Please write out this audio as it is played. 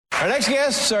Our next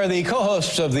guests are the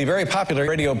co-hosts of the very popular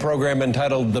radio program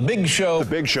entitled The Big Show. The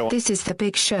Big Show. This is The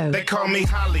Big Show. They call me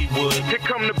Hollywood. Here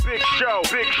come the Big Show.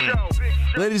 Big Show.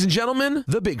 Ladies and gentlemen,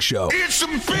 The Big Show. It's a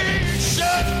big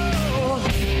show.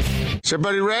 Is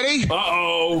everybody ready?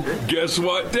 Uh-oh. Guess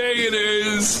what day it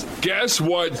is? Guess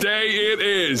what day it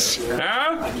is?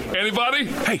 Huh? Anybody?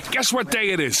 Hey, guess what day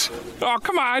it is? Oh,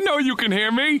 come on. I know you can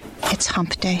hear me. It's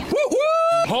hump day. Woo-hoo!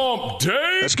 Hump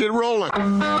day? Let's get rolling.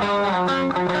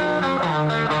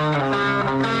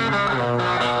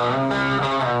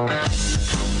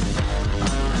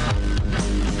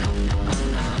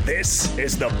 This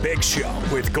is The Big Show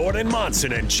with Gordon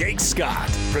Monson and Jake Scott,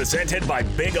 presented by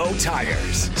Big O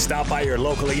Tires. Stop by your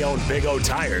locally owned Big O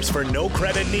Tires for no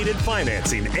credit needed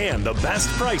financing and the best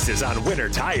prices on winter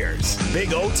tires.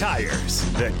 Big O Tires,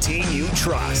 the team you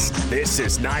trust. This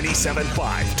is 97.5,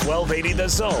 1280 The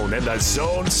Zone and the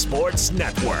Zone Sports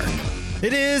Network.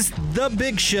 It is The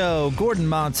Big Show. Gordon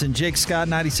Monson, Jake Scott,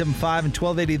 97.5 and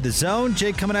 1280 The Zone.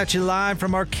 Jake coming at you live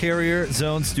from our Carrier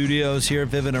Zone studios here at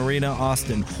Vivint Arena.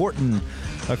 Austin Horton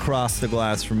across the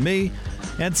glass from me.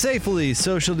 And safely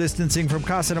social distancing from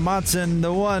Casa de Monson,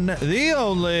 the one, the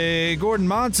only, Gordon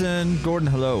Monson. Gordon,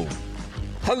 hello.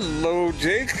 Hello,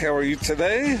 Jake. How are you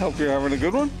today? Hope you're having a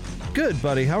good one. Good,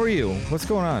 buddy. How are you? What's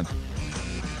going on?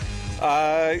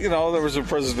 There was a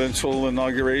presidential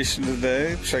inauguration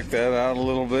today. Checked that out a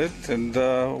little bit and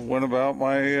went about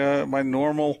my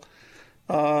normal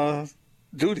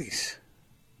duties.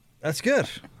 That's good.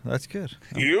 That's good.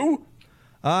 You?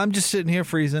 I'm just sitting here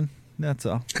freezing. That's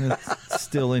all. It's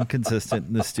still inconsistent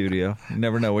in the studio. You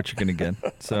never know what you're going to get.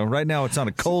 So right now it's on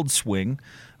a cold swing.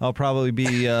 I'll probably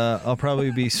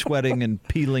be sweating and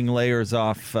peeling layers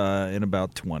off in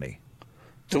about 20.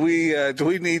 Do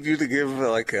we need you to give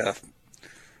like a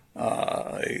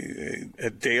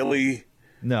daily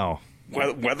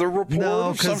weather report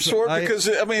of some sort? Because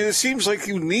it seems like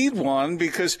you need one.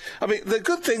 Because the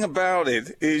good thing about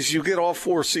it is you get all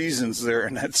four seasons there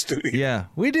in that studio. Yeah,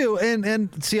 we do. And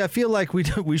see, I feel like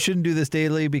we shouldn't do this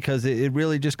daily because it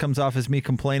really just comes off as me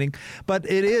complaining. But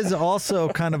it is also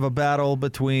kind of a battle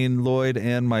between Lloyd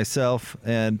and myself,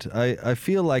 and I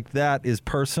feel like that is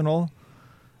personal.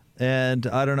 And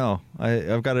I don't know.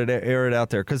 I've got to air it out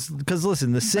there because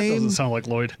listen, the same doesn't sound like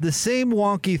Lloyd. The same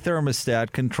wonky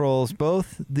thermostat controls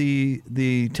both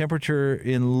the temperature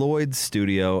in Lloyd's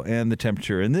studio and the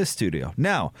temperature in this studio.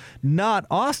 Now, not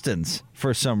Austin's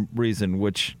for some reason,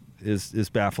 which is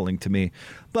baffling to me.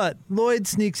 But Lloyd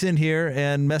sneaks in here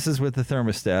and messes with the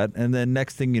thermostat, and then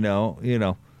next thing you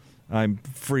know, I'm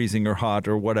freezing or hot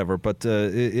or whatever. But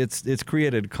it's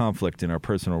created conflict in our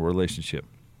personal relationship.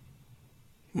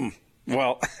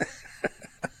 Well,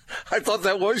 I thought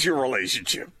that was your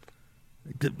relationship.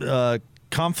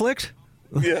 Conflict?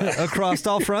 Yeah. Across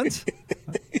all fronts?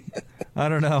 I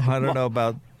don't know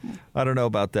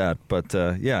about that. But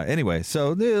yeah, anyway,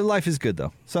 so life is good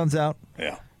though. Sun's out.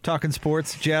 Yeah. Talking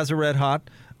sports. Jazz are red hot.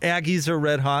 Aggies are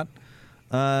red hot.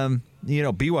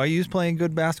 BYU's playing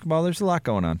good basketball. There's a lot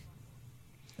going on.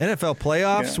 NFL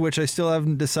playoffs, which I still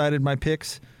haven't decided my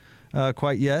picks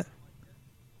quite yet.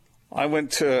 I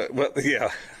went to,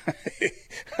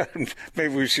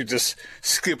 maybe we should just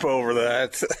skip over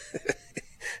that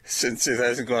since it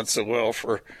hasn't gone so well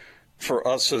for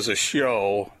us as a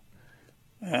show.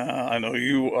 I know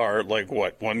you are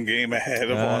one game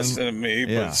ahead of Austin and me,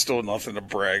 but it's still nothing to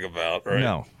brag about, right?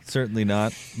 No, certainly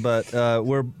not. But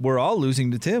we're all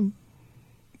losing to Tim.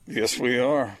 Yes, we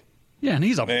are. Yeah, and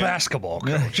he's a basketball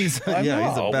coach. He's a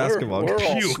basketball coach.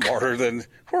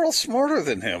 We're all smarter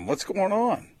than him. What's going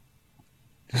on?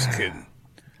 Just kidding.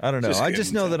 I don't know. I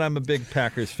just know that I'm a big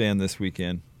Packers fan this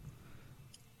weekend.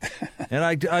 And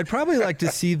I'd probably like to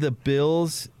see the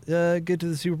Bills get to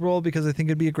the Super Bowl because I think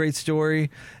it'd be a great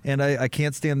story. And I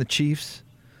can't stand the Chiefs.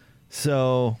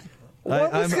 So I'm a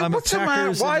Packers and a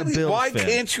Bills fan. Why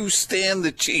can't you stand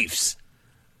the Chiefs?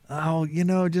 Oh,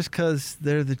 just because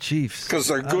they're the Chiefs. Because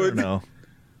they're good?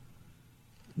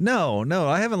 No,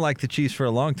 I haven't liked the Chiefs for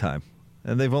a long time.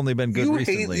 And they've only been good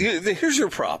recently. Here's your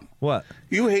problem. What?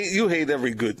 You hate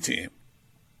every good team.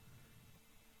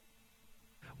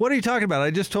 What are you talking about? I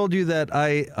just told you that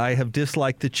I have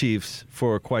disliked the Chiefs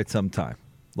for quite some time.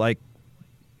 Like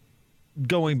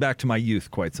going back to my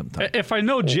youth quite some time. If I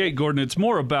know Jake Gordon, it's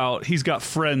more about he's got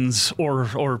friends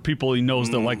or people he knows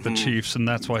that like the Chiefs, and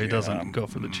that's why he doesn't go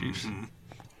for the Chiefs.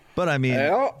 But,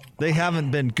 they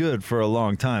haven't been good for a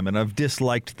long time, and I've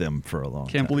disliked them for a long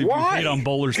time. Can't believe you hate on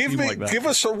Bowler's team like that. Give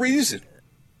us a reason.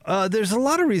 There's a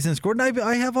lot of reasons, Gordon.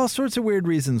 I have all sorts of weird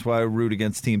reasons why I root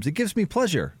against teams. It gives me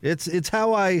pleasure. It's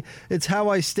how I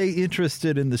stay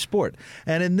interested in the sport.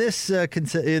 And in this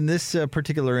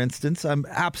particular instance, I'm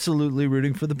absolutely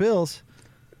rooting for the Bills.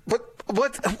 But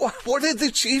what did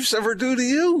the Chiefs ever do to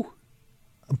you?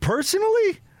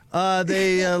 Personally,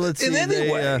 let's see. In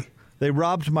any way. They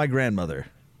robbed my grandmother.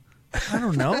 I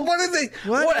don't know. What did they?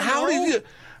 How did you?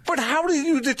 But how did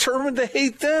you determine to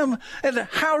hate them, and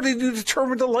how did you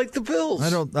determine to like the Bills?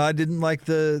 I didn't like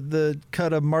the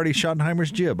cut of Marty Schottenheimer's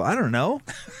jib. I don't know.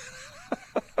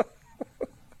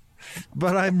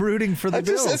 But I'm rooting for the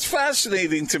Bills. It's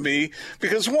fascinating to me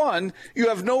because, one, you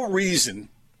have no reason.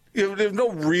 You have no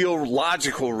real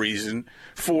logical reason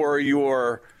for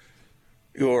your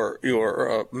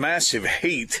massive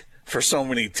hate for so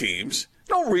many teams.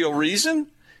 No real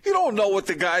reason. You don't know what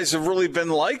the guys have really been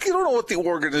like. You don't know what the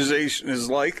organization is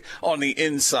like on the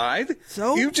inside.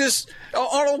 So you just,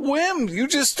 on a whim, you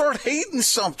just start hating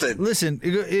something. Listen,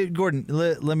 Gordon,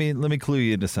 let me clue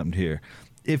you into something here.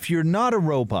 If you're not a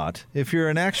robot, if you're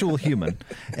an actual human,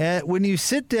 when you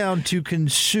sit down to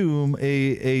consume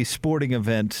a sporting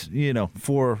event,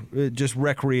 for just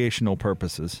recreational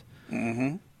purposes,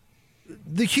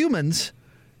 the humans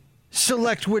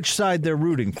select which side they're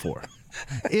rooting for.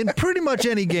 In pretty much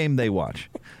any game they watch.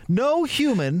 No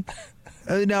human,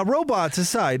 now robots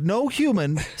aside, no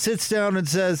human sits down and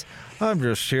says, I'm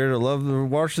just here to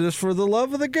watch this for the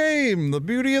love of the game, the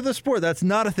beauty of the sport. That's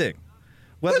not a thing.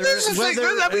 I live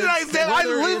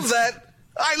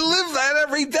that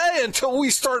every day until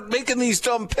we start making these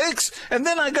dumb picks, and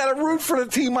then I got to root for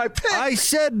the team I pick. I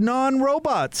said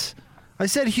non-robots. I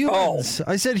said humans.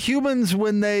 I said humans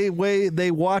when they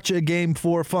watch a game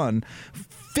for fun.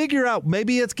 Figure out,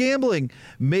 maybe it's gambling.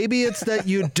 Maybe it's that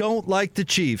you don't like the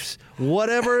Chiefs.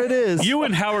 Whatever it is. You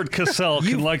and Howard Cosell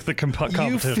can like the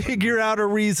competition. You figure out a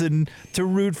reason to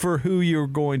root for who you're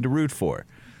going to root for.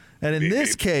 And in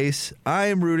this case, I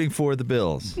am rooting for the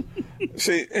Bills.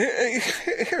 See,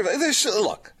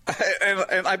 look,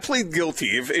 and I plead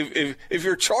guilty. If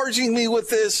you're charging me with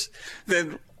this,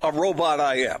 then a robot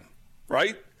I am,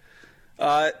 right?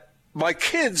 My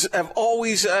kids have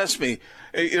always asked me,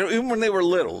 even when they were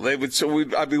little,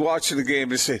 I'd be watching the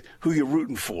game and say, "Who you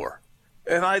rooting for?"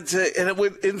 And I'd say, and it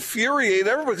would infuriate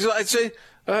everybody because I'd say,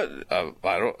 "I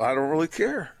don't really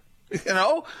care,"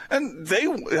 And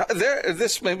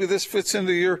maybe this fits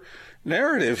into your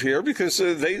narrative here because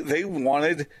they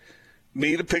wanted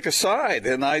me to pick a side,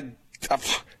 and I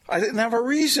didn't have a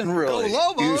reason really.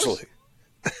 Go Lobos. Usually,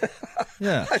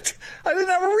 yeah, I didn't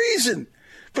have a reason.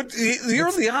 But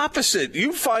you're the opposite.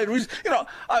 You find reason.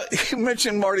 You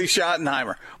mentioned Marty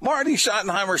Schottenheimer. Marty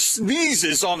Schottenheimer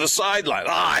sneezes on the sideline.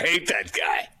 I hate that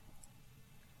guy.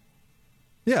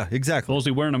 Yeah, exactly. Well, is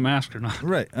he wearing a mask or not?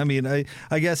 Right. I mean,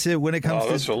 I guess when it comes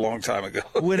to... that's a long time ago.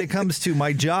 When it comes to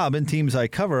my job and teams I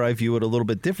cover, I view it a little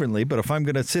bit differently. But if I'm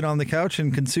going to sit on the couch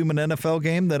and consume an NFL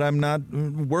game that I'm not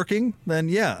working, then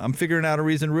yeah, I'm figuring out a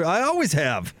reason. I always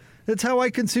have. That's how I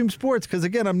consume sports because,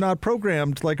 again, I'm not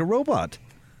programmed like a robot.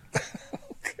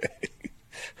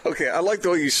 Okay, I like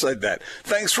the way you said that.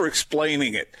 Thanks for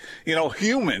explaining it.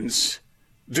 Humans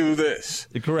do this.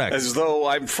 Correct. As though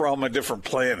I'm from a different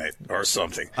planet or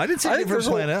something. I didn't say different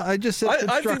planet. I just said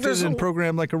constructed and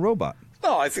programmed like a robot.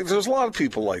 No, I think there's a lot of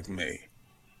people like me.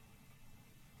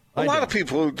 A lot of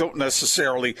people who don't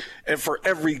necessarily, and for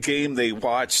every game they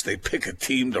watch, they pick a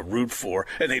team to root for,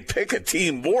 and they pick a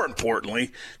team, more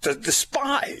importantly, to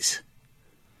despise.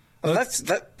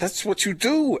 That's what you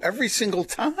do every single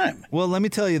time. Well, let me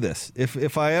tell you this: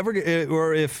 if I ever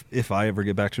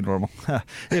get back to normal,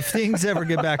 if things ever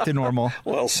get back to normal,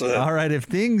 well said. All right, if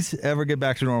things ever get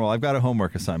back to normal, I've got a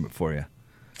homework assignment for you.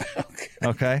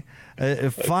 Okay.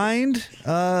 Find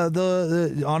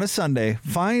on a Sunday,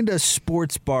 find a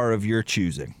sports bar of your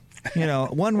choosing.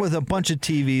 One with a bunch of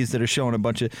TVs that are showing a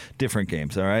bunch of different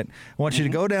games. All right. I want you to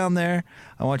go down there.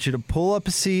 I want you to pull up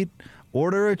a seat.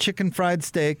 Order a chicken fried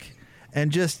steak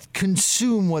and just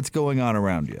consume what's going on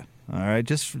around you. All right,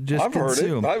 just I've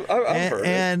consume. Heard it. I've heard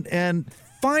it. And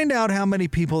find out how many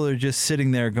people are just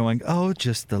sitting there going, "Oh,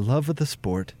 just the love of the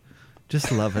sport,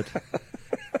 just love it,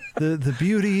 the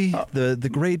beauty, the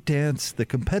great dance, the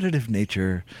competitive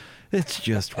nature. It's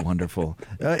just wonderful."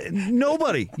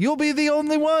 Nobody. You'll be the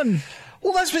only one.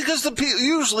 Well, that's because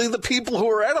usually the people who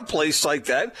are at a place like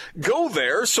that go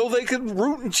there so they can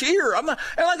root and cheer. I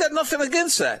got nothing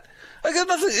against that. I got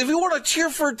nothing. If you want to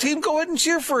cheer for a team, go ahead and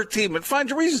cheer for a team and find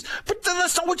your reasons. But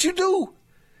that's not what you do.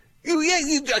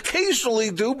 You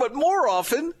occasionally do, but more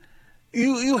often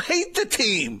you hate the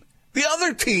team The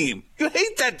other team. You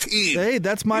hate that team. Hey,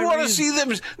 that's my You want to reason. see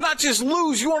them not just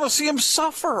lose, you want to see them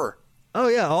suffer. Oh,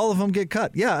 yeah, all of them get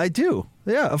cut. Yeah, I do.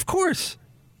 Yeah, of course.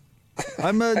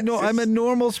 I'm a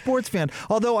normal sports fan.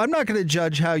 Although I'm not going to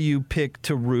judge how you pick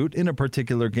to root in a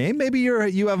particular game. Maybe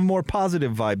you have a more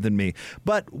positive vibe than me.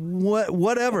 But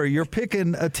whatever, you're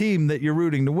picking a team that you're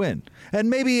rooting to win, and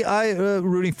maybe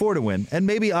rooting for to win, and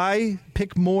maybe I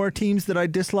pick more teams that I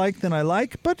dislike than I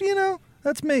like. But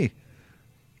that's me.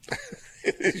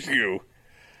 It is you.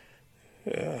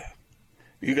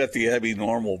 You got the Abby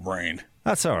normal brain.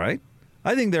 That's all right.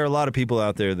 I think there are a lot of people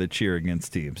out there that cheer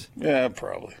against teams. Yeah,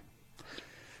 probably.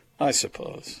 I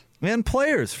suppose. And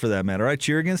players, for that matter. I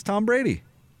cheer against Tom Brady.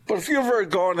 But if you've ever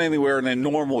gone anywhere in a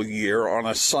normal year on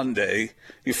a Sunday,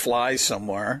 you fly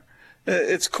somewhere,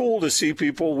 it's cool to see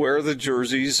people wear the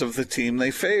jerseys of the team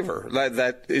they favor.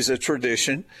 That is a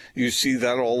tradition. You see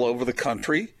that all over the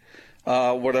country.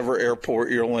 Whatever airport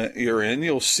you're in,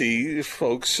 you'll see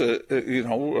folks,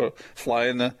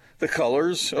 flying the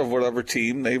colors of whatever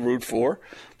team they root for.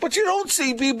 But you don't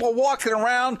see people walking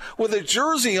around with a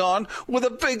jersey on with a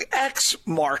big X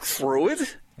mark through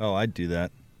it. Oh, I'd do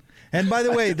that. And by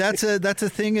the way, that's a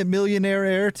thing at Millionaire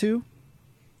Air too.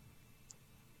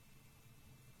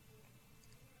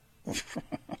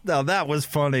 Now that was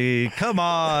funny. Come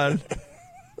on.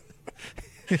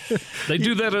 They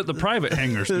do that at the private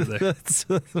hangars, do they?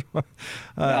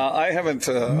 I haven't.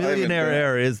 Millionaire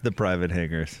Air is the private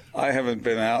hangars. I haven't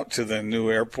been out to the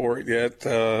new airport yet.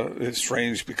 It's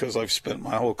strange because I've spent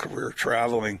my whole career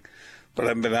traveling, but I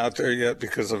haven't been out there yet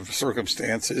because of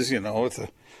circumstances, with the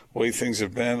way things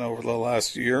have been over the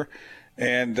last year.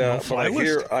 And but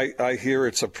I hear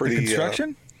it's a pretty the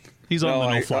construction. He's on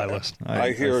the no-fly list.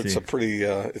 I hear it's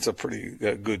a pretty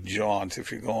good jaunt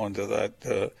if you go into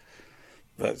that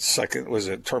second, was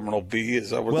it Terminal B?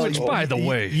 Is that what it's called? By the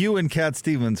way, you and Cat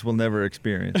Stevens will never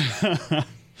experience.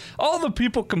 All the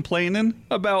people complaining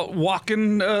about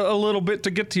walking a little bit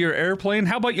to get to your airplane.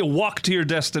 How about you walk to your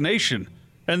destination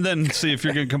and then see if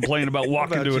you're going to complain about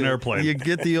walking to an airplane? You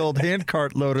get the old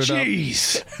handcart loaded up.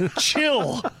 Jeez,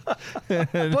 chill.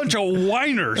 Bunch of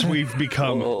whiners we've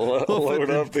become. Load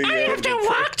up the. I have to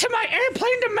walk to my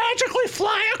airplane to magically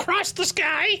fly across the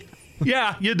sky.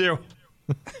 Yeah, you do.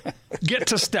 Get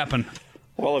to stepping.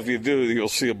 Well, if you do, you'll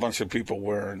see a bunch of people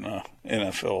wearing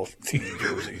NFL team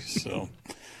jerseys. So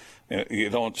you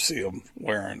don't see them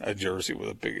wearing a jersey with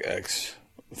a big X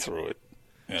through it.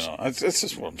 That's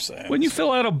just what I'm saying. When you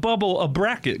fill out a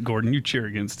bracket, Gordon, you cheer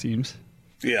against teams.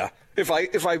 Yeah. If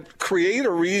I create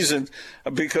a reason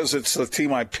because it's the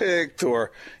team I picked,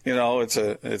 or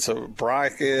it's a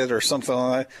bracket or something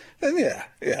like that, then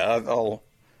yeah, I'll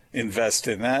invest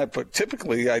in that. But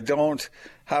typically I don't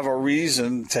have a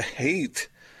reason to hate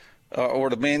or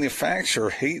to manufacture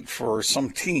hate for some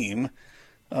team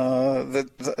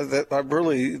that I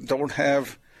really don't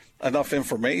have enough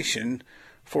information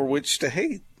for which to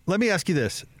hate. Let me ask you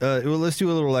this. Let's do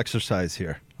a little exercise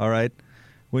here. All right.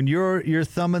 When you're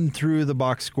thumbing through the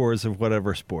box scores of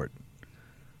whatever sport,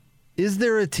 is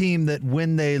there a team that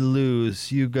when they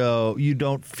lose, you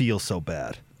don't feel so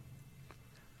bad?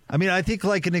 I mean, I think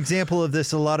like an example of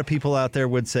this, a lot of people out there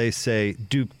would say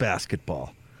Duke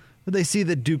basketball. But they see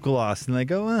that Duke lost and they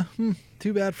go,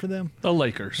 too bad for them. The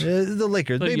Lakers. The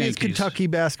Lakers. Maybe Yankees. It's Kentucky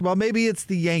basketball. Maybe it's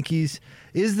the Yankees.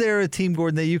 Is there a team,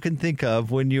 Gordon, that you can think of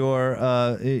when you're,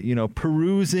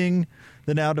 perusing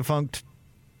the now defunct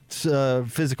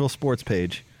physical sports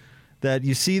page that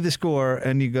you see the score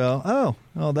and you go,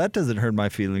 oh, that doesn't hurt my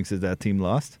feelings that that team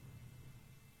lost?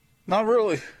 Not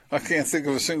really. I can't think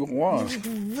of a single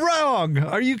one. Wrong.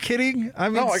 Are you kidding? I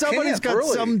mean, no, somebody's got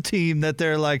really. some team that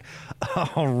they're like,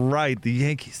 all right, the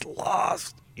Yankees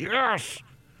lost. Yes.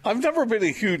 I've never been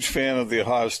a huge fan of the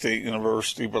Ohio State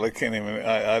University, but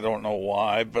I don't know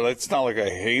why, but it's not like I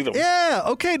hate them. Yeah,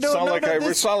 okay. It's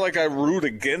not like I root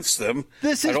against them.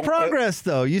 This is progress,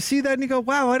 though. You see that and you go,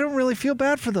 wow, I don't really feel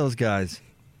bad for those guys.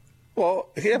 Well,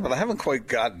 yeah, but I haven't quite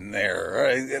gotten there.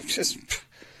 It's just...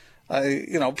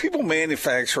 people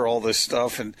manufacture all this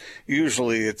stuff, and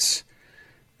usually it's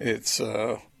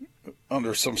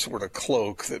under some sort of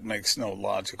cloak that makes no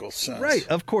logical sense. Right,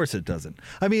 of course it doesn't.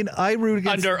 I mean, I root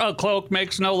against... Under a cloak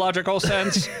makes no logical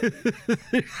sense.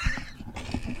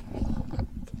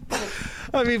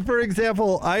 I mean, for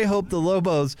example, I hope the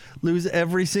Lobos lose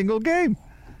every single game.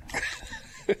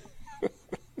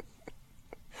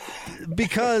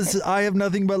 Because I have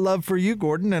nothing but love for you,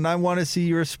 Gordon, and I want to see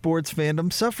your sports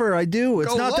fandom suffer. I do.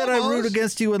 It's not that I root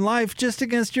against you in life, just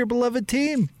against your beloved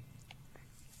team.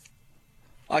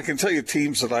 I can tell you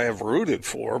teams that I have rooted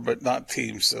for, but not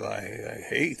teams that I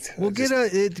hate. Well,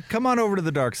 come on over to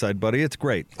the dark side, buddy. It's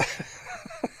great.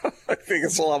 I think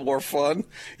it's a lot more fun.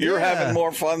 You're having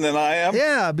more fun than I am.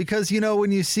 Yeah, because,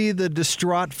 when you see the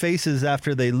distraught faces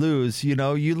after they lose, you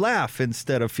laugh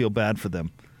instead of feel bad for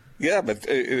them. Yeah, but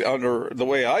under the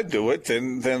way I do it,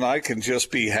 then I can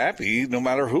just be happy no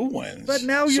matter who wins. But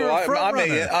now you're a front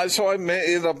runner. So I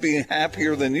may end up being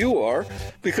happier than you are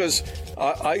because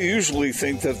I usually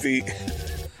think that the...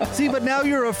 See, but now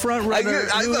you're a front runner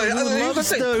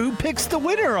who picks the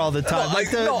winner all the time,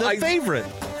 the favorite.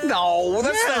 No,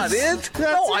 that's not it.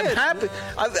 I'm happy.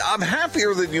 I'm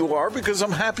happier than you are because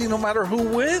I'm happy no matter who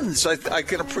wins. I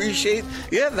can appreciate,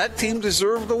 that team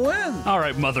deserved to win. All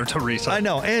right, Mother Teresa. I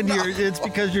know, and it's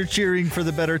because you're cheering for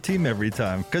the better team every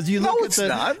time. Because you look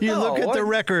at the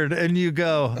record and you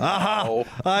go, aha,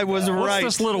 I was right.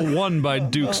 What's this little one by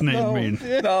Duke's name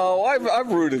mean? No,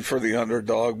 I've rooted for the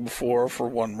underdog before for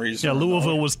one reason. Yeah,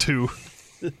 Louisville was 2.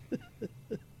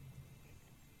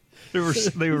 They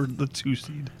were the 2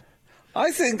 seed.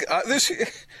 I think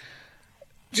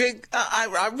Jake,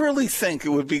 I really think it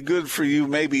would be good for you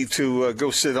maybe to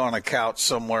go sit on a couch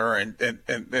somewhere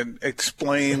and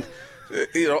explain,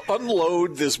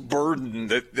 unload this burden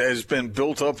that has been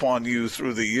built up on you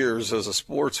through the years as a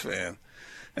sports fan.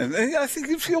 And I think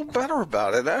you'd feel better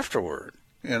about it afterward,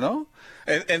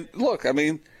 And look, I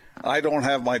mean, I don't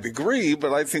have my degree,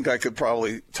 but I think I could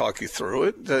probably talk you through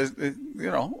it.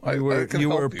 You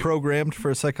were programmed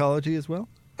for psychology as well?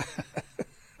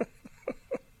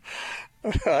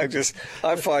 I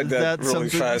find that really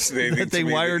fascinating. That they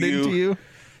wired into you?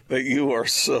 That you are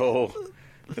so.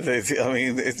 Look,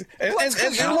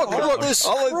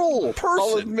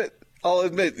 I'll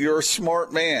admit, you're a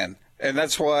smart man, and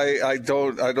that's why I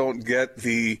don't get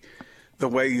the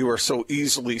way you are so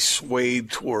easily swayed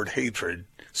toward hatred.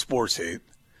 Sports hate.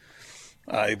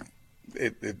 I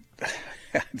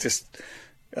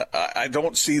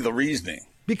don't see the reasoning.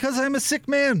 Because I'm a sick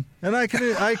man, and I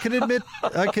can admit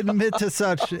to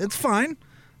such. It's fine.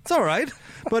 It's all right.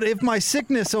 But if my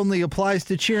sickness only applies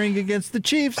to cheering against the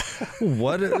Chiefs,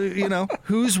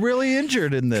 who's really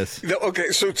injured in this?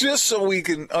 Okay, so just so we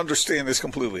can understand this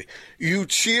completely, you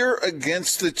cheer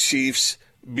against the Chiefs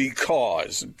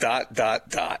because ...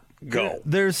 Go.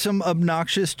 There's some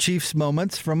obnoxious Chiefs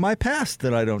moments from my past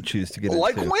that I don't choose to get into.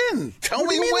 Like when? Tell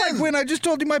me when. Like when? I just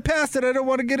told you my past that I don't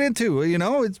want to get into.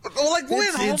 It's like when?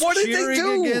 It's what did they do?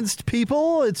 Cheering against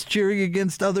people. It's cheering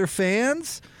against other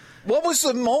fans. What was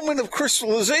the moment of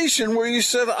crystallization where you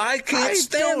said, I can't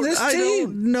stand this team? I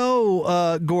don't know,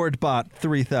 Gordbot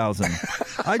 3000.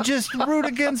 I just root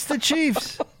against the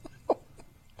Chiefs.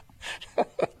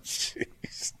 Jeez.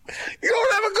 You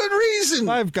don't have a good reason.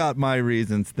 I've got my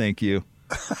reasons, thank you.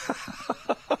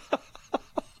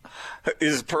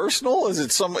 Is it personal? Is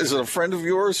it a friend of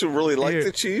yours who really liked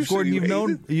the Chiefs? Gordon,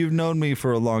 you've known me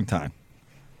for a long time.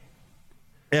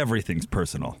 Everything's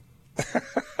personal.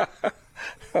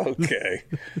 Okay.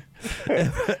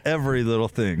 Every little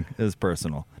thing is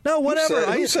personal. No, whatever.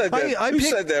 Who said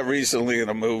that recently in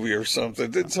a movie or something?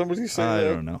 Did somebody say that? I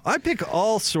don't know. I pick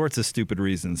all sorts of stupid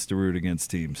reasons to root against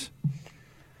teams.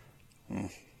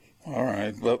 All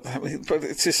right. But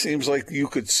it just seems like you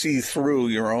could see through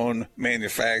your own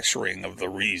manufacturing of the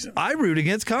reason. I root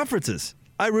against conferences.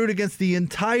 I root against the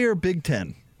entire Big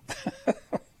Ten.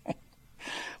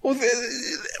 Well,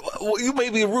 you may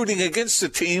be rooting against a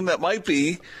team that might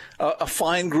be a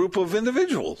fine group of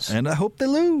individuals. And I hope they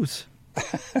lose.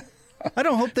 I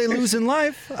don't hope they lose in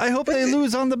life. I hope they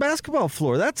lose on the basketball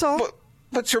floor. That's all.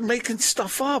 But you're making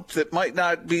stuff up that might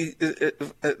not be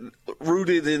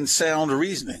rooted in sound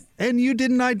reasoning. And you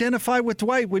didn't identify with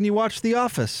Dwight when you watched The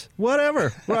Office.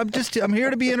 Whatever. I'm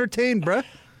here to be entertained, bruh.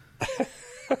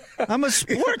 I'm a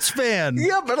sports fan.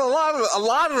 Yeah, but a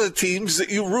lot of the teams that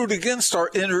you root against are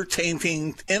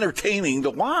entertaining to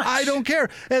watch. I don't care.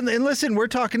 And listen, we're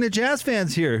talking to Jazz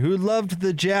fans here who loved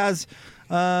the Jazz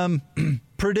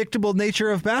predictable nature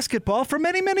of basketball for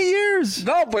many, many years.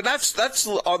 No, but that's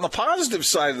on the positive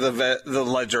side of the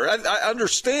ledger. I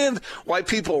understand why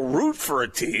people root for a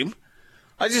team.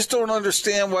 I just don't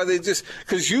understand why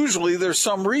because usually there's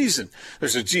some reason.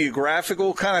 There's a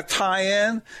geographical kind of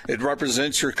tie-in. It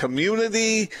represents your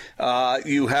community.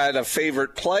 You had a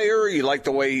favorite player. You liked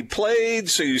the way he played,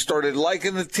 so you started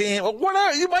liking the team.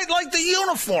 Whatever. You might like the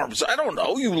uniforms. I don't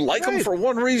know. You like them for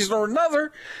one reason or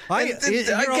another. I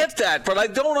get that, but I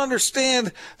don't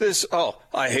understand this. Oh,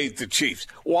 I hate the Chiefs.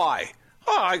 Why?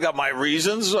 Oh, I got my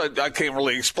reasons. I can't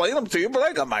really explain them to you, but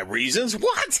I got my reasons.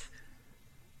 What?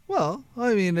 Well,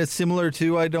 I mean, it's similar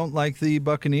to I don't like the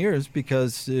Buccaneers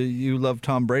because you love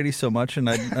Tom Brady so much, and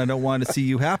I don't want to see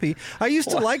you happy. I used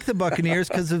to like the Buccaneers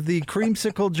because of the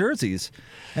creamsicle jerseys,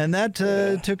 and that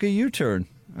took a U-turn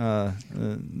the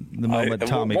moment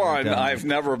Tommy went down. I've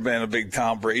never been a big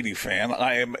Tom Brady fan.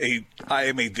 I am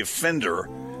a defender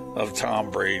of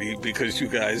Tom Brady because you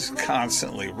guys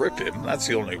constantly rip him. That's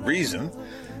the only reason.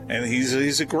 And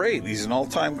he's a great. He's an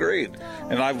all-time great.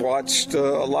 And I've watched a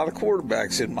lot of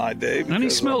quarterbacks in my day. And he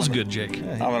smells good, Jake.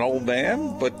 I'm an old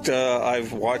man, but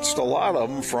I've watched a lot of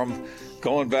them from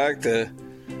going back to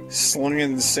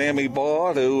slinging Sammy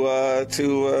Baugh to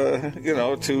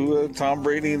Tom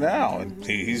Brady now. And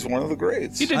he's one of the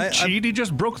greats. He didn't cheat. He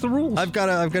just broke the rules. I've got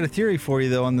a theory for you,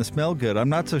 though, on the smell good. I'm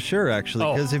not so sure,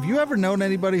 actually, because have you ever known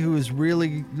anybody who is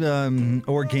really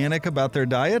organic about their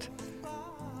diet?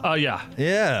 Yeah.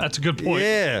 Yeah. That's a good point.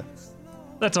 Yeah.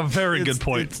 That's a very good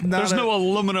point. There's no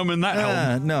aluminum in that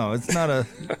helm. No, it's not a...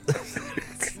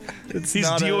 He's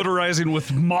deodorizing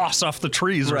with moss off the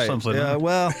trees or something. Yeah,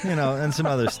 well, and some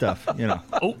other stuff,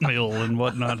 Oatmeal and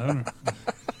whatnot. I don't know.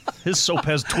 His soap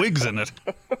has twigs in it.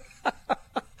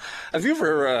 Have you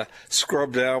ever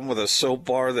scrubbed down with a soap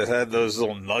bar that had those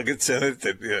little nuggets in it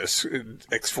that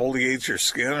exfoliates your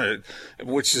skin,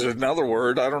 which is another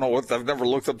word? I don't know I've never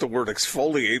looked up the word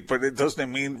exfoliate, but it doesn't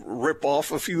mean rip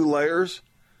off a few layers?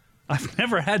 I've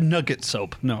never had nugget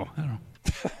soap. No, I don't know.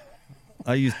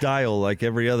 I use Dial like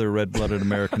every other red-blooded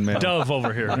American man. Dove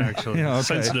over here, actually. Okay.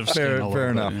 Sensitive skin. Fair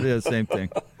enough. Yeah, same thing.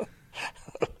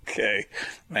 Okay.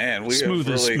 Man, Smooth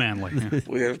as manly. Yeah.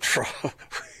 We have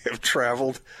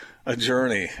traveled a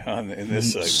journey in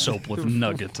this segment. Soap with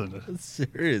nuggets in it.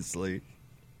 Seriously.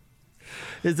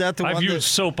 Is that the one? I've used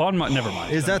soap on my... Never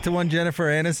mind. Is that the one Jennifer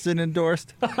Aniston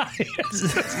endorsed?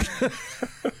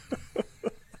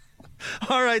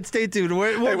 All right, stay tuned.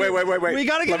 Wait. We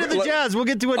got to get to the Jazz. We'll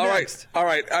get to it next. All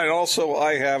right. And also,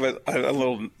 I have a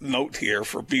little note here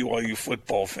for BYU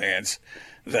football fans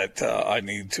that I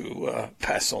need to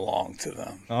pass along to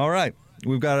them. All right.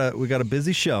 We've got a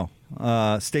busy show.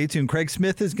 Stay tuned. Craig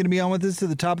Smith is going to be on with us at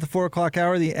the top of the 4 o'clock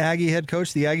hour. The Aggie head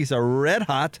coach. The Aggies are red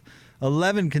hot.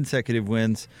 11 consecutive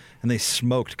wins, and they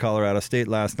smoked Colorado State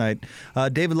last night.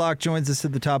 David Locke joins us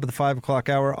at the top of the 5 o'clock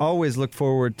hour. Always look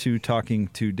forward to talking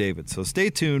to David. So stay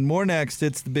tuned. More next.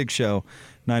 It's The Big Show,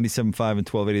 97.5 and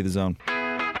 1280 The Zone.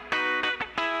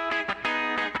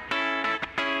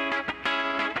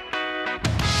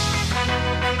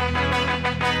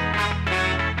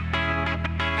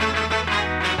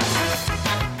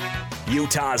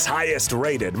 Utah's highest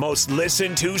rated, most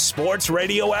listened to sports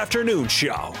radio afternoon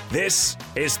show. This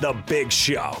is The Big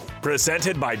Show,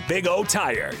 presented by Big O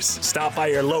Tires. Stop by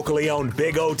your locally owned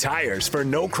Big O Tires for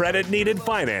no credit needed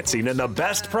financing and the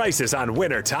best prices on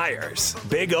winter tires.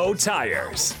 Big O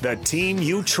Tires, the team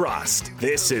you trust.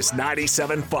 This is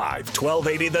 97.5,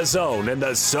 1280 The Zone and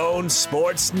the Zone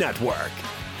Sports Network.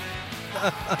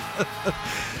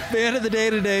 Band of the day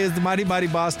today is the Mighty Mighty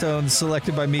Boss Tones,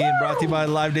 selected by me and brought to you by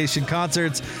Live Nation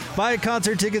Concerts. Buy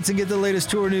concert tickets and get the latest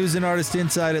tour news and artist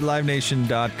insight at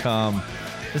livenation.com.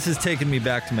 This has taken me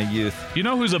back to my youth. You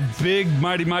know who's a big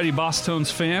Mighty Mighty Boss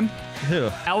Tones fan? Who?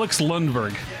 Alex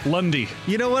Lundberg. Lundy.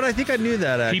 You know what? I think I knew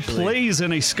that, actually. He plays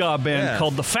in a ska band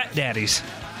called the Fat Daddies.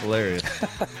 Hilarious.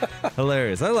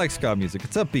 Hilarious. I like ska music.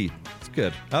 It's upbeat. It's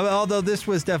good. Although this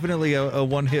was definitely a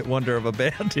one-hit wonder of a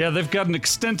band. Yeah, they've got an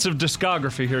extensive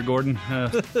discography here, Gordon.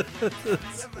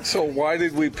 So why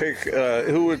did we pick?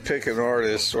 Who would pick an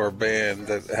artist or band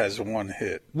that has one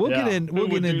hit? We'll get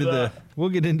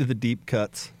into the deep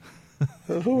cuts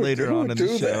later on in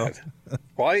the show.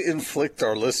 Why inflict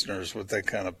our listeners with that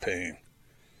kind of pain?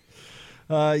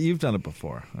 You've done it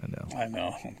before. I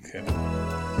know. I'm kidding.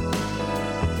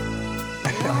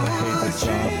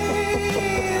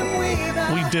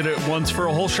 We did it once for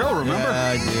a whole show, remember? Yeah,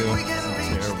 I do. It's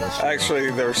a terrible show. Actually,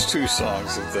 there's 2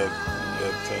 songs that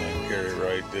Gary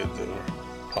Wright did that were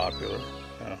popular.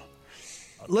 Yeah.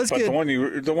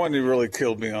 The one you really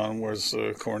killed me on was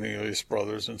Cornelius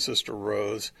Brothers and Sister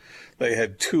Rose. They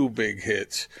had 2 big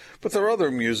hits, but their other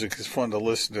music is fun to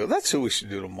listen to. That's who we should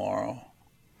do tomorrow,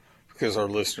 because our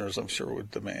listeners, I'm sure,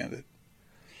 would demand it.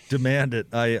 Demand it.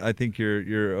 I think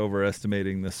you're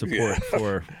overestimating the support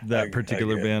for that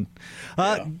particular band.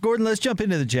 Gordon, let's jump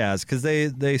into the Jazz, because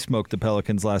they smoked the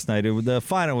Pelicans last night. The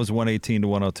final was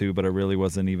 118-102, but it really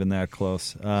wasn't even that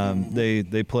close.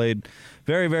 They played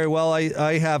very, very well.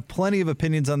 I have plenty of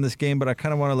opinions on this game, but I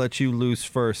kind of want to let you loose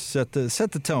first. Set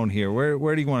the tone here.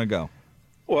 Where do you want to go?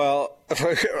 Well,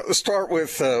 let's start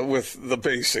with the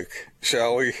basic,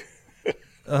 shall we?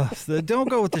 Don't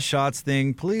go with the shots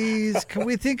thing, please. Can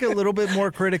we think a little bit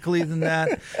more critically than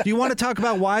that? Do you want to talk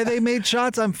about why they made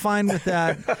shots? I'm fine with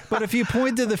that. But if you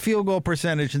point to the field goal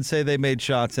percentage and say they made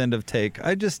shots, end of take.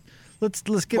 Let's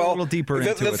get a little deeper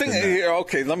into the it. Thing than that. here,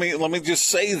 okay, let me just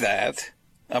say that.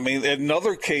 I mean,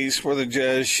 another case where the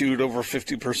Jazz shoot over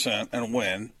 50% and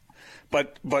win.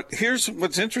 But here's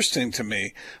what's interesting to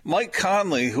me. Mike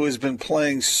Conley, who has been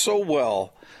playing so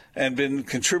well and been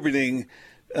contributing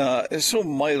so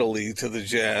mightily to the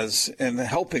Jazz and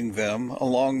helping them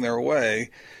along their way,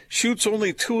 shoots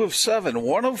only 2 of 7,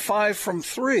 1 of 5 from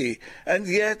 3, and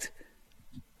yet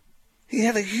he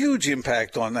had a huge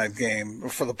impact on that game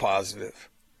for the positive.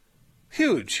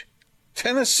 Huge.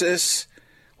 10 assists.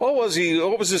 What was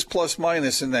his plus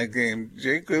minus in that game,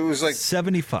 Jake? It was like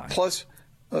 75. Plus,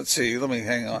 let's see, let me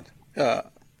hang on.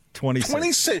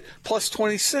 26. Plus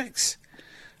 26.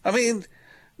 I mean,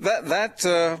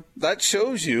 that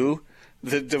shows you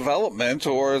the development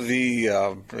or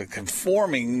the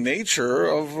conforming nature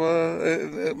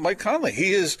of Mike Conley.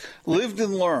 He has lived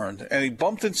and learned, and he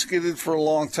bumped and skidded for a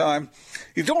long time.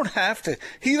 You don't have to.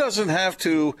 He doesn't have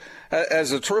to,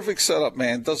 as a terrific setup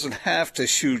man, doesn't have to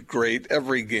shoot great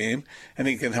every game, and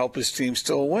he can help his team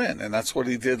still win. And that's what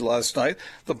he did last night.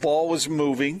 The ball was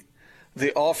moving.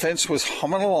 The offense was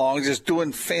humming along, just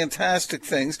doing fantastic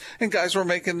things, and guys were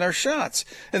making their shots.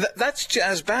 And that's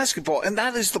Jazz basketball, and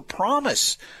that is the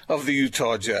promise of the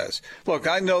Utah Jazz. Look,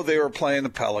 I know they were playing the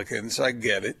Pelicans. I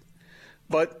get it.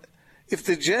 But if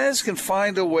the Jazz can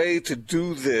find a way to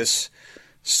do this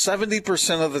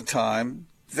 70% of the time,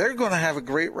 they're going to have a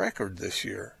great record this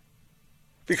year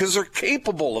because they're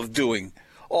capable of doing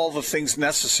all the things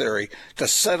necessary to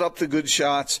set up the good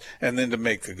shots and then to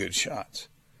make the good shots.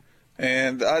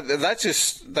 And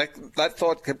that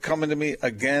thought kept coming to me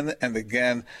again and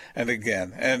again and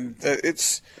again. And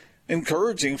it's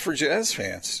encouraging for Jazz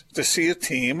fans to see a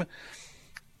team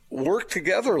work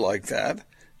together like that,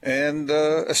 and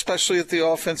especially at the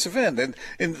offensive end. And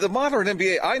in the modern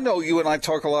NBA, I know you and I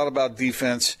talk a lot about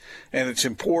defense, and it's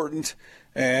important.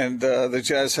 And the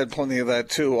Jazz had plenty of that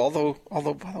too. Although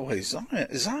by the way,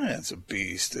 Zion's a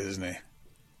beast, isn't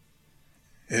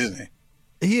he? Isn't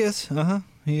he? He is.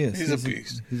 He is. He's a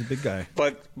beast. He's a big guy.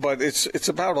 But it's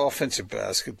about offensive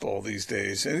basketball these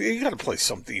days. And you got to play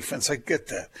some defense. I get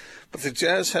that. But the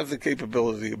Jazz have the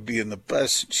capability of being the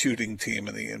best shooting team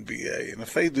in the NBA. And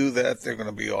if they do that, they're going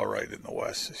to be all right in the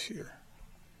West this year.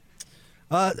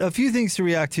 A few things to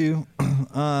react to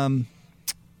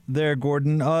there,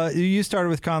 Gordon. You started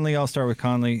with Conley. I'll start with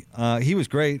Conley. He was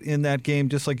great in that game,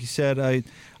 just like you said.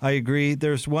 I agree.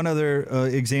 There's one other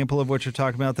example of what you're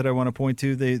talking about that I want to point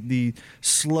to. The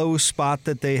slow spot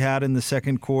that they had in the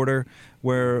second quarter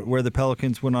where the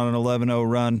Pelicans went on an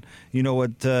 11-0 run. You know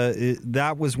what?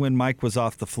 That was when Mike was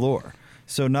off the floor.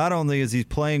 So not only is he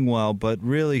playing well, but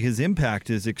really his impact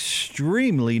is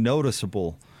extremely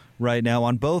noticeable right now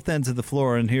on both ends of the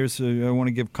floor. And here's I want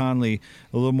to give Conley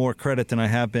a little more credit than I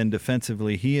have been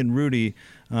defensively. He and Rudy,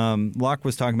 Locke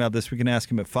was talking about this, we can ask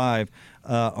him at 5,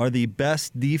 are the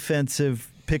best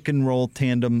defensive pick-and-roll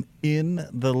tandem in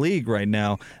the league right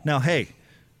now. Now, hey,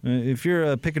 if you're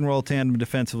a pick-and-roll tandem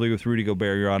defensively with Rudy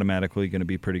Gobert, you're automatically going to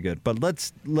be pretty good. But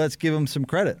let's give him some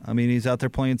credit. I mean, he's out there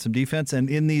playing some defense,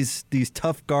 and in these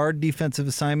tough guard defensive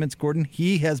assignments, Gordon,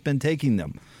 he has been taking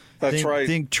them. That's right.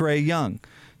 Think Trae Young.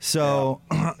 So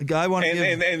I want to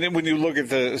and then when you look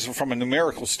at from a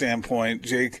numerical standpoint,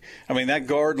 Jake, I mean,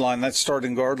 that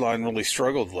starting guard line really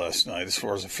struggled last night as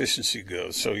far as efficiency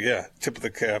goes. So, yeah, tip of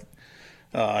the cap.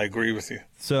 I agree with you.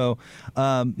 So,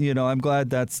 I'm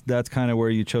glad that's kind of where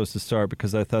you chose to start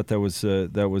because I thought that was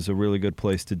a really good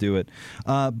place to do it.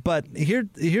 But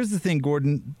here's the thing,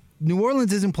 Gordon. New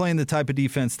Orleans isn't playing the type of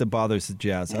defense that bothers the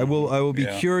Jazz. I will be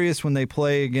curious when they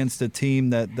play against a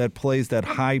team that plays that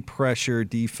high pressure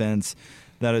defense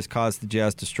that has caused the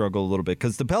Jazz to struggle a little bit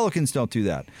because the Pelicans don't do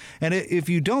that. And if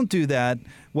you don't do that,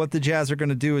 what the Jazz are going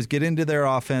to do is get into their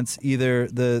offense. Either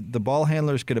the ball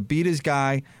handler is going to beat his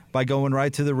guy by going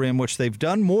right to the rim, which they've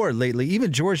done more lately. Even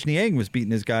George Niang was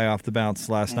beating his guy off the bounce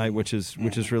last night, which is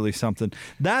really something.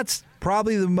 That's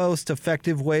probably the most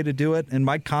effective way to do it, and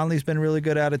Mike Conley's been really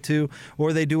good at it too.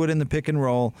 Or they do it in the pick and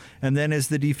roll, and then as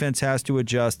the defense has to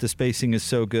adjust, the spacing is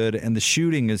so good and the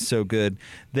shooting is so good,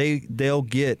 they'll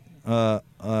get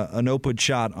an open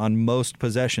shot on most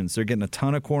possessions. They're getting a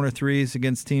ton of corner threes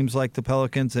against teams like the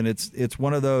Pelicans, and it's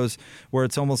one of those where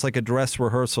it's almost like a dress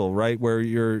rehearsal, right? Where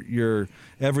you're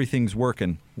everything's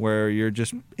working, where you're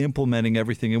just implementing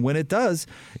everything, and when it does,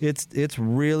 it's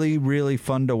really really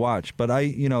fun to watch. But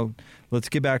let's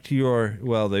get back to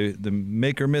the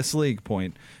make or miss league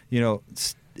point.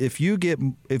 if you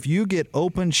get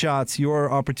open shots,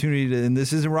 your opportunity to, and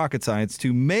this isn't rocket science,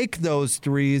 to make those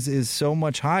threes is so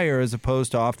much higher as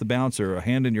opposed to off the bounce or a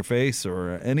hand in your face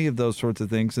or any of those sorts of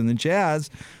things. And the Jazz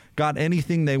got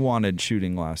anything they wanted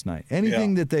shooting last night.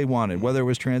 Anything that they wanted, whether it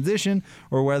was transition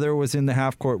or whether it was in the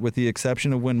half court, with the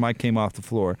exception of when Mike came off the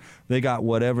floor. They got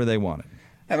whatever they wanted.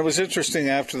 And it was interesting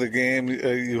after the game,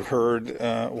 you heard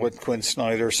what Quinn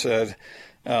Snyder said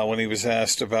when he was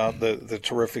asked about the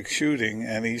terrific shooting,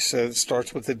 and he said it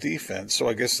starts with the defense. So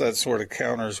I guess that sort of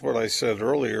counters what I said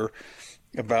earlier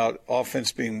about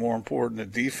offense being more important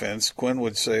than defense. Quinn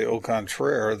would say, au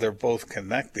contraire, they're both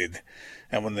connected.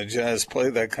 And when the Jazz play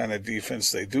that kind of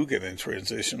defense, they do get in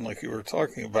transition, like you were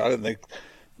talking about, and they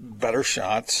better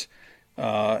shots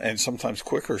and sometimes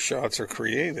quicker shots are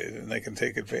created, and they can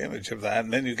take advantage of that.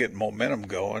 And then you get momentum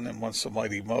going, and once the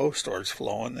Mighty Mo starts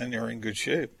flowing, then you're in good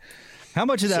shape. How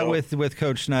much of that with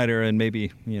Coach Snyder, and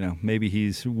maybe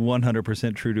he's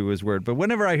 100% true to his word, but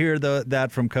whenever I hear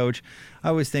that from Coach, I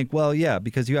always think, well, yeah,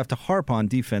 because you have to harp on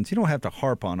defense. You don't have to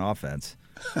harp on offense.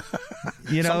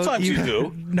 Sometimes you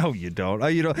do. No, you don't.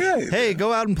 You don't. Yeah, hey,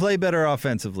 go out and play better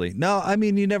offensively. No, I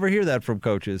mean, you never hear that from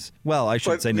coaches. Well, I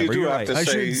shouldn't say never. You're right. I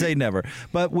shouldn't say never.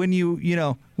 But when you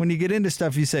get into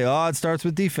stuff, you say, it starts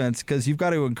with defense, because you've got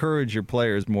to encourage your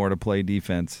players more to play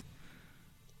defense.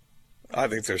 I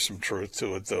think there's some truth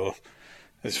to it, though,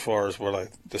 as far as what I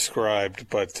described.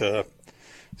 But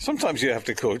sometimes you have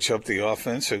to coach up the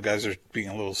offense. So guys are being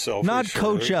a little selfish. Not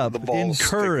coach up,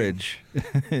 encourage,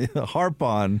 harp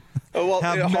on,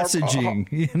 have messaging.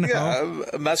 Yeah,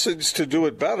 a message to do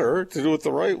it better, to do it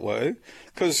the right way.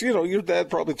 Because, your dad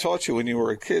probably taught you when you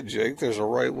were a kid, Jake, there's a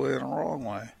right way and a wrong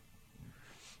way.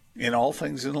 In all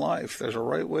things in life, there's a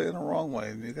right way and a wrong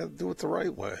way, and you got to do it the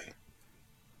right way.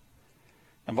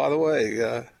 And by the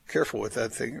way, careful with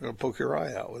that thing. You're going to poke your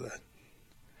eye out with it.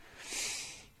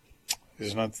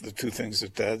 Isn't that the two things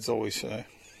that dads always say?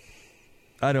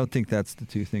 I don't think that's the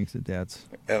two things that dads.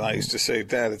 And I used to say,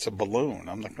 Dad, it's a balloon.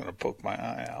 I'm not going to poke my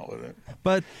eye out with it.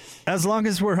 But as long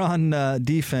as we're on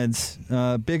defense,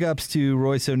 big ups to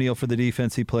Royce O'Neal for the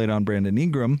defense he played on Brandon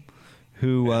Ingram,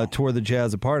 who tore the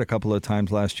Jazz apart a couple of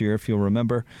times last year, if you'll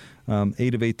remember.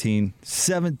 8 of 18,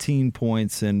 17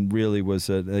 points, and really was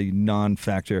a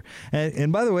non-factor.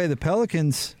 And by the way, the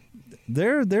Pelicans,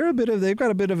 they've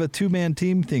got a bit of a two-man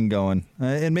team thing going.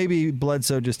 And maybe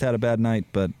Bledsoe just had a bad night,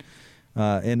 but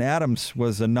and Adams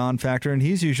was a non-factor, and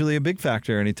he's usually a big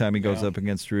factor anytime he goes up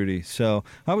against Rudy. So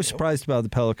I was surprised about the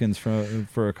Pelicans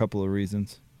for a couple of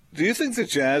reasons. Do you think the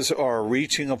Jazz are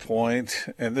reaching a point,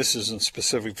 and this isn't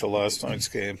specific to last night's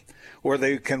game, where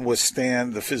they can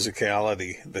withstand the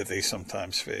physicality that they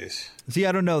sometimes face? See,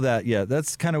 I don't know that yet.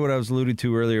 That's kind of what I was alluding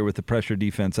to earlier with the pressure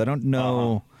defense. I don't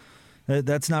know.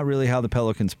 That's not really how the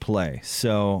Pelicans play.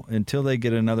 So until they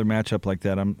get another matchup like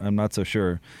that, I'm not so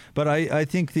sure. But I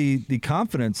think the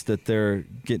confidence that they're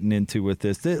getting into with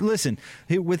this. Listen,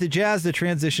 with the Jazz, the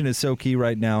transition is so key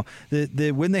right now.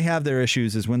 When they have their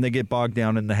issues is when they get bogged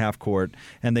down in the half court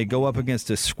and they go up against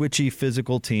a switchy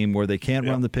physical team where they can't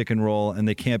run the pick and roll and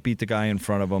they can't beat the guy in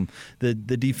front of them. The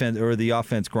defense or the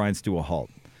offense grinds to a halt.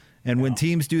 And when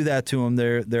teams do that to them,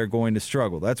 they're going to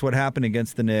struggle. That's what happened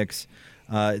against the Knicks.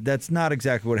 That's not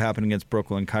exactly what happened against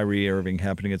Brooklyn. Kyrie Irving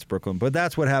happened against Brooklyn, but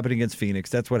that's what happened against Phoenix.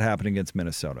 That's what happened against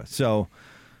Minnesota. So,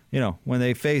 when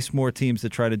they face more teams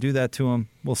that try to do that to them,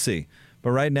 we'll see.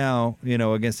 But right now,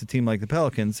 against a team like the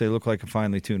Pelicans, they look like a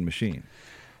finely tuned machine.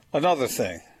 Another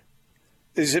thing.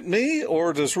 Is it me,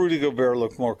 or does Rudy Gobert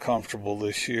look more comfortable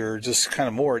this year, just kind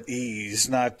of more at ease,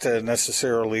 not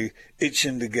necessarily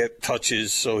itching to get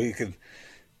touches so he can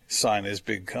sign his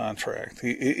big contract?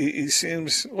 He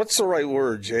seems, what's the right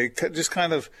word, Jake? Just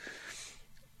kind of,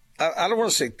 I don't want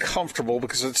to say comfortable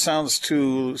because it sounds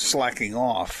too slacking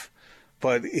off,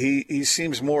 but he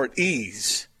seems more at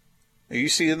ease. Are you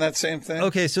seeing that same thing?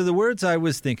 Okay, so the words I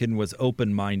was thinking was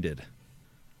open-minded.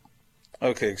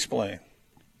 Okay, explain.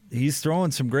 He's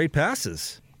throwing some great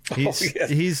passes.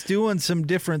 He's doing some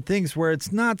different things where it's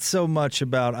not so much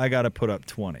about, I got to put up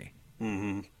 20.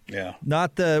 Mm-hmm. Yeah.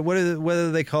 Not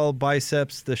whether they call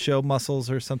biceps the show muscles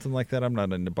or something like that. I'm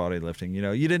not into bodybuilding.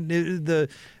 You didn't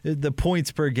the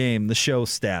points per game, the show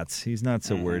stats. He's not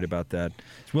so worried about that.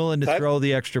 He's willing to throw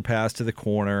the extra pass to the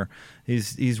corner.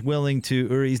 He's willing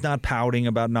to, or he's not pouting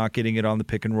about not getting it on the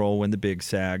pick and roll when the big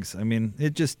sags. I mean,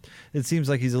 it seems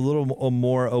like he's a little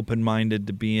more open-minded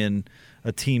to being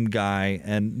a team guy,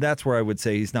 and that's where I would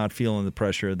say he's not feeling the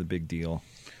pressure of the big deal.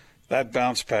 That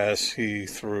bounce pass he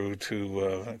threw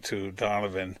to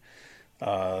Donovan,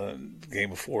 The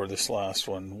game before this last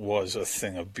one was a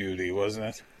thing of beauty, wasn't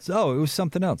it? So it was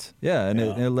something else. Yeah, and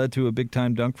It led to a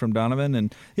big-time dunk from Donovan.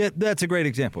 And, yeah, that's a great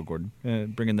example, Gordon,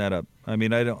 bringing that up. I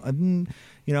mean,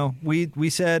 we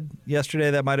said yesterday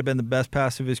that might have been the best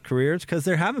pass of his career. It's because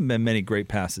there haven't been many great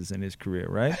passes in his career,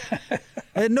 right?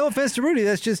 And no offense to Rudy,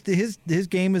 that's just his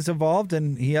game has evolved,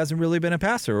 and he hasn't really been a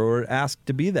passer or asked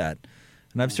to be that.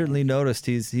 And I've certainly noticed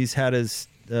he's had his,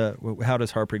 how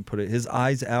does Harpring put it, his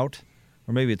eyes out.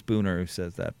 Or maybe it's Booner who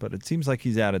says that, but it seems like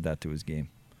he's added that to his game.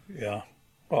 Yeah.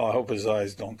 Well, I hope his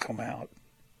eyes don't come out.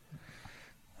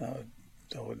 That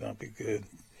would not be good.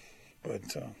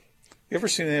 But you ever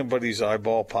seen anybody's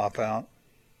eyeball pop out?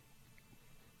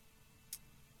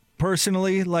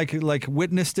 Personally, like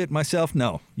witnessed it myself,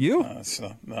 no. You? It's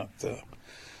not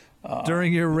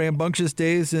during your rambunctious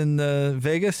days in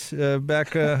Vegas,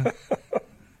 back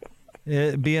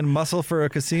being muscle for a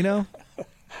casino?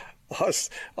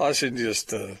 Austin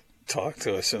just talk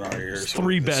to us in our ears.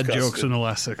 3 bad jokes in the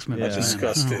last 6 minutes. A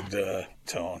disgusted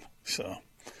tone. So,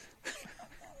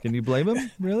 can you blame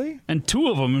him? Really? And 2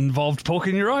 of them involved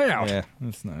poking your eye out. Yeah,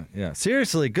 that's not. Yeah,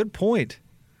 seriously, good point.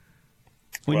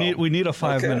 We need a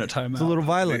 5-minute timeout. It's a little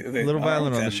violent.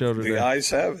 On the show today. The eyes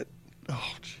have it.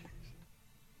 Oh, geez.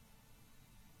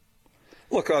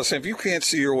 Look, Austin, if you can't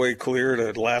see your way clear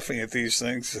to laughing at these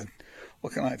things, then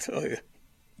what can I tell you?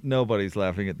 Nobody's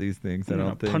laughing at these things, I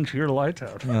don't think. Punch your lights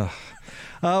out.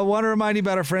 Want to remind you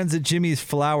about our friends at Jimmy's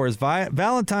Flowers.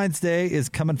 Valentine's Day is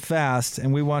coming fast,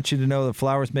 and we want you to know that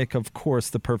flowers make, of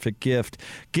course, the perfect gift.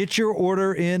 Get your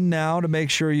order in now to make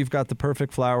sure you've got the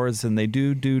perfect flowers, and they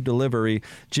do delivery.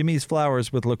 Jimmy's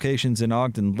Flowers with locations in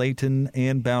Ogden, Layton,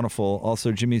 and Bountiful.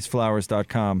 Also,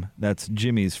 jimmysflowers.com. That's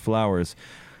Jimmy's Flowers.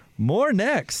 More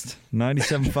next.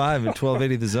 97.5 at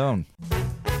 1280 The Zone.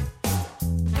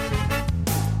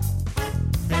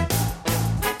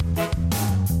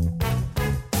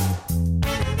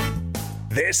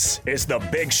 This is The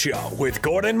Big Show with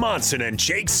Gordon Monson and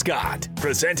Jake Scott,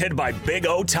 presented by Big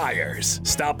O Tires.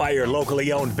 Stop by your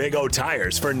locally owned Big O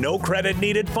Tires for no credit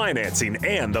needed financing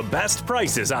and the best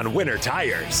prices on winter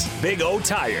tires. Big O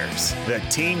Tires, the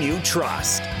team you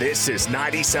trust. This is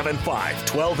 97.5,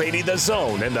 1280 The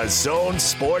Zone and the Zone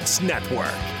Sports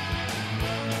Network.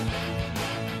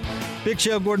 Big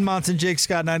Show, Gordon Monson, Jake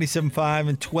Scott, 97.5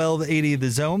 and 1280 The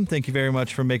Zone. Thank you very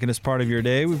much for making us part of your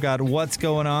day. We've got What's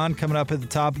Going On coming up at the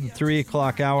top of the 3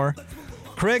 o'clock hour.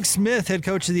 Craig Smith, head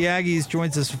coach of the Aggies,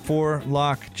 joins us before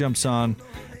Locke jumps on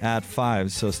at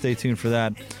 5, so stay tuned for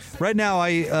that. Right now,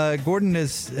 Gordon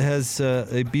has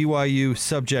a BYU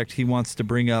subject he wants to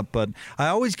bring up, but I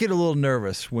always get a little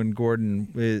nervous when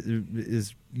Gordon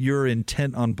is you're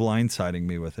intent on blindsiding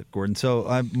me with it, Gordon.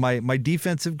 So my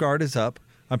defensive guard is up.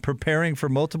 I'm preparing for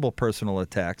multiple personal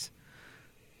attacks.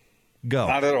 Go.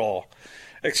 Not at all.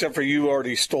 Except for you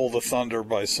already stole the thunder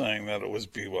by saying that it was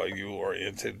BYU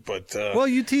oriented. But well,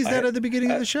 you teased that at the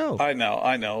beginning of the show. I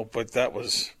know. But that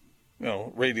was,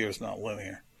 radio is not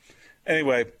linear.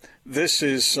 Anyway, this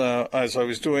is, as I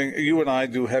was doing, you and I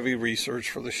do heavy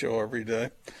research for the show every day.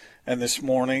 And this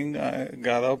morning I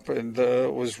got up and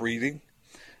was reading.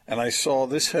 And I saw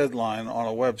this headline on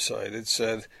a website. It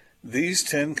said, these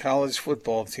 10 college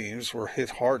football teams were hit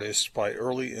hardest by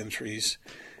early entries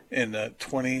in the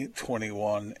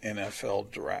 2021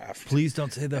 NFL Draft. Please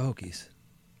don't say the Hokies.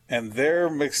 And they're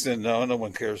mixed in. No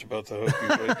one cares about the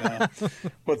Hokies right now.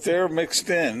 But they're mixed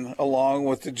in along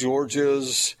with the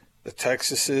Georgias, the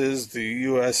Texases, the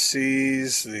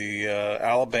USCs, the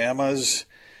Alabamas,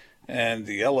 and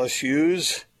the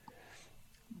LSUs.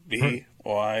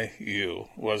 BYU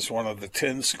was one of the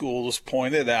 10 schools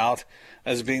pointed out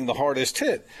as being the hardest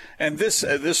hit. And this is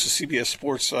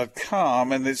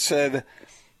CBSSports.com, and it said,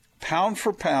 pound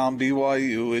for pound,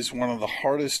 BYU is one of the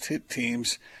hardest hit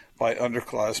teams by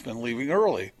underclassmen leaving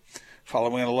early.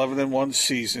 Following an 11-1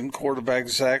 season, quarterback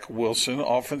Zach Wilson,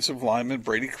 offensive lineman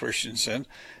Brady Christensen,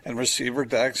 and receiver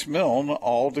Dax Milne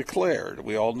all declared.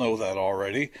 We all know that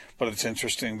already, but it's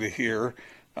interesting to hear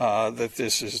that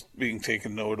this is being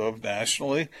taken note of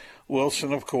nationally.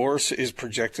 Wilson, of course, is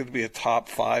projected to be a top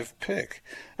 5 pick.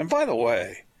 And by the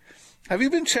way, have you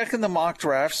been checking the mock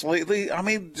drafts lately? I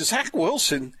mean, Zach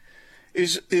Wilson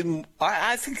is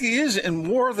I think he is in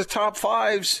more of the top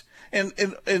 5s, and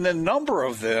in a number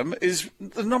of them is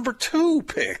the number 2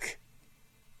 pick.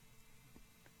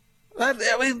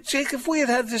 Jake, if we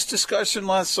had this discussion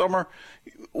last summer,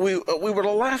 we would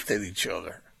have laughed at each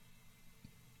other.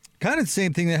 Kind of the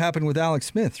same thing that happened with Alex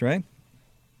Smith, right?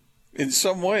 In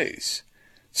some ways.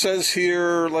 It says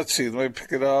here, let's see, let me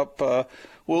pick it up.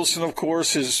 Wilson, of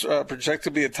course, is projected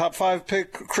to be a top 5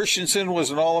 pick. Christensen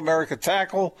was an All-America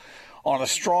tackle. on a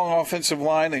strong offensive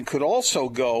line and could also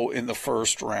go in the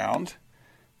first round.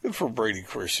 Good for Brady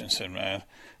Christensen, man.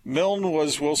 Milne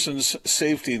was Wilson's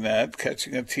safety net,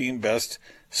 catching a team-best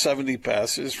 70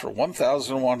 passes for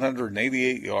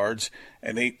 1,188 yards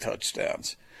and 8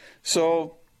 touchdowns.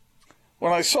 So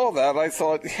when I saw that, I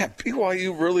thought, yeah,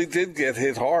 BYU really did get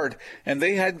hit hard, and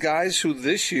they had guys who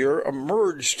this year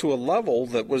emerged to a level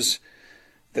that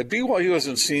BYU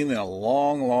hasn't seen in a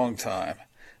long, long time.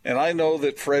 And I know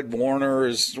that Fred Warner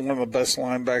is one of the best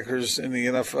linebackers in the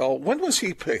NFL. When was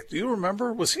he picked? Do you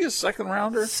remember? Was he a second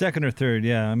rounder? Second or third,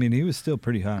 yeah. I mean, he was still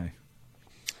pretty high.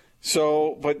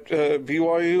 So, but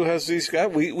BYU has these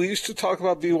guys. We used to talk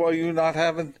about BYU not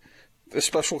having a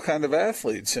special kind of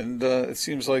athletes, and it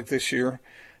seems like this year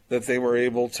that they were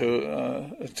able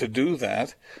to do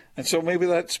that. And so maybe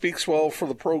that speaks well for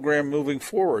the program moving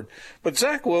forward. But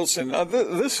Zach Wilson,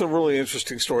 this is a really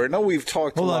interesting story. I know we've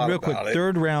talked a lot about it. Hold on real quick.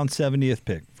 Third round, 70th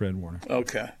pick, Fred Warner.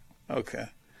 Okay.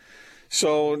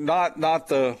 So not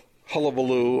the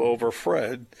hullabaloo over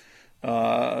Fred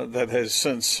that has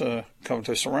since come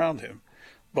to surround him.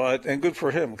 And good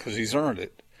for him because he's earned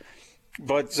it.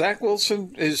 But Zach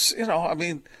Wilson is,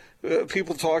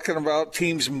 people talking about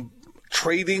teams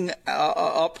trading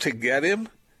up to get him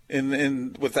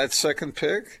in with that second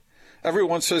pick.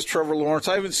 Everyone says Trevor Lawrence.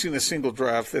 I haven't seen a single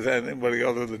draft that had anybody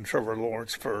other than Trevor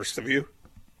Lawrence first. Have you?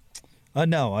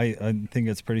 No, I think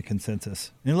it's pretty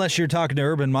consensus. Unless you're talking to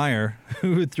Urban Meyer,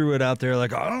 who threw it out there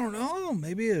like, I don't know,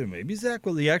 maybe Zach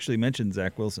Wilson. He actually mentioned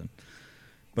Zach Wilson.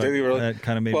 But did he really? That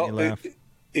kind of made me laugh.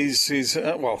 He's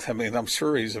I'm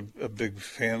sure he's a big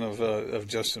fan of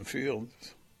Justin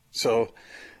Fields. So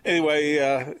anyway,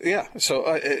 So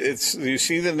it's you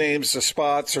see the names, the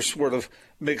spots are sort of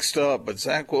mixed up, but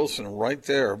Zach Wilson right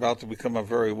there, about to become a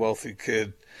very wealthy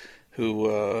kid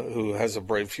who has a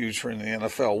bright future in the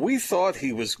NFL. We thought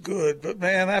he was good, but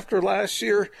man, after last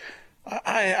year,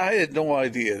 I had no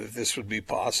idea that this would be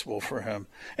possible for him.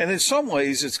 And in some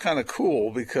ways, it's kind of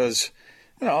cool because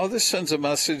this sends a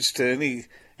message to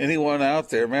anyone out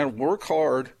there, man. Work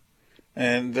hard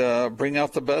and bring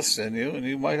out the best in you, and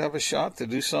you might have a shot to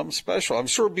do something special. I'm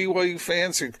sure BYU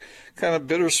fans are kind of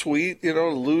bittersweet, to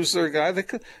lose their guy.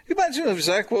 Imagine if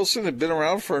Zach Wilson had been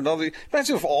around for another.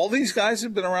 Imagine if all these guys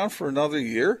had been around for another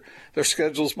year. Their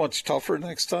schedule's much tougher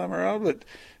next time around, but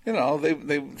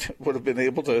they would have been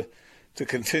able to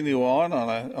continue on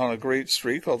a great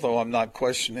streak. Although I'm not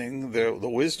questioning the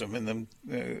wisdom in them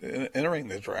entering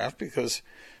the draft because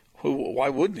why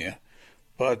wouldn't you?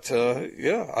 But,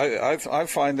 I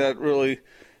find that really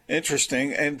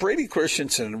interesting. And Brady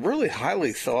Christensen, really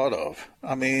highly thought of.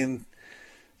 I mean,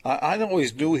 I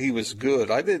always knew he was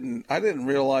good. I didn't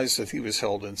realize that he was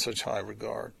held in such high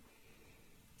regard.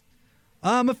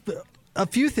 A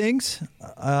few things.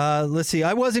 Let's see.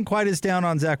 I wasn't quite as down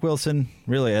on Zach Wilson,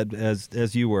 really,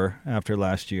 as you were after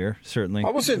last year, certainly. I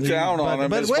wasn't down on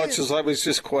him as much as I was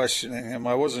just questioning him.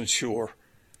 I wasn't sure.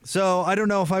 So I don't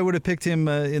know if I would have picked him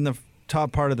in the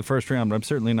top part of the first round, but I'm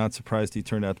certainly not surprised he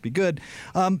turned out to be good.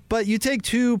 But you take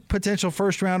two potential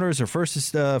first rounders, or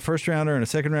first rounder and a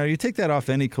second rounder, you take that off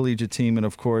any collegiate team, and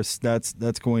of course that's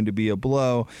going to be a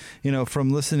blow.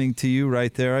 From listening to you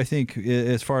right there, I think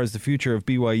as far as the future of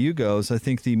BYU goes, I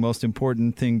think the most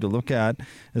important thing to look at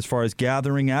as far as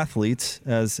gathering athletes,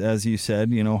 as you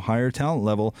said, higher talent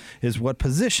level, is what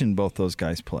position both those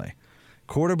guys play,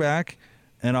 quarterback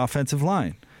and offensive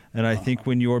line. And I think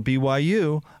when you're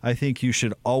BYU, I think you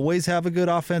should always have a good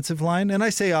offensive line. And I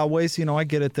say always, I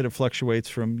get it that it fluctuates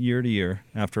from year to year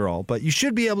after all. But you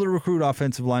should be able to recruit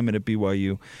offensive linemen at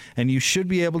BYU. And you should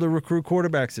be able to recruit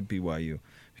quarterbacks at BYU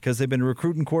because they've been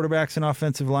recruiting quarterbacks and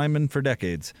offensive linemen for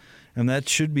decades. And that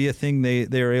should be a thing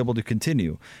they are able to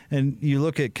continue. And you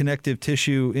look at connective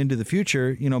tissue into the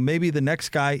future, maybe the next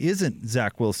guy isn't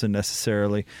Zach Wilson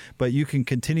necessarily, but you can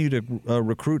continue to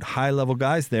recruit high-level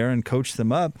guys there and coach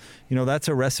them up. That's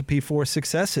a recipe for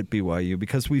success at BYU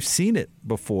because we've seen it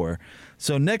before.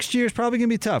 So next year is probably going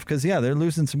to be tough because, they're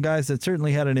losing some guys that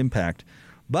certainly had an impact.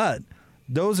 But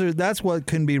that's what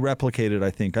can be replicated, I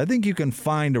think. I think you can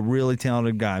find a really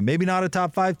talented guy. Maybe not a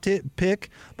top 5 pick,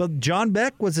 but John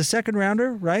Beck was a second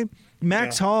rounder, right?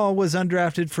 Max Hall was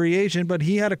undrafted free agent, but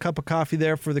he had a cup of coffee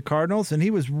there for the Cardinals, and he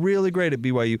was really great at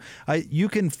BYU. You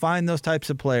can find those types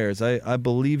of players. I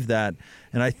believe that,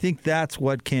 and I think that's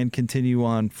what can continue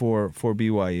on for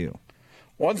BYU.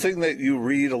 One thing that you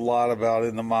read a lot about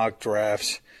in the mock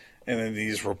drafts and in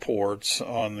these reports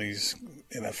on these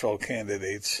NFL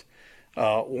candidates,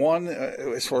 one,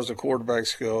 as far as the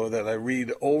quarterbacks go, that I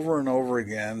read over and over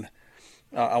again,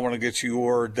 I want to get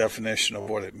your definition of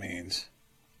what it means.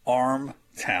 Arm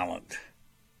talent.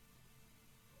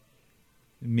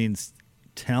 It means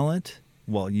talent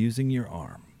while using your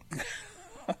arm.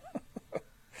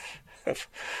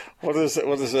 What does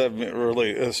that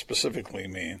really specifically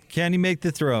mean? Can you make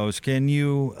the throws? Can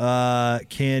you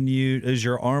is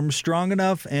your arm strong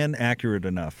enough and accurate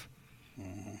enough?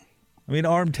 I mean,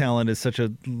 arm talent is such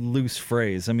a loose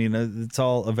phrase. I mean, it's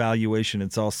all evaluation.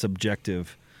 It's all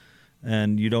subjective.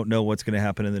 And you don't know what's going to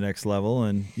happen in the next level.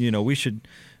 And, we should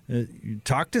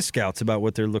talk to scouts about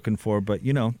what they're looking for. But,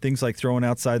 things like throwing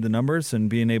outside the numbers and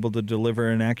being able to deliver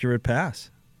an accurate pass.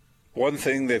 One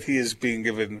thing that he is being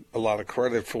given a lot of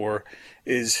credit for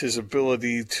is his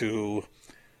ability to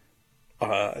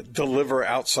deliver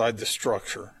outside the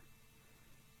structure.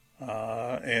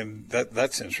 And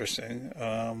that's interesting.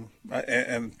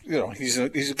 And he's a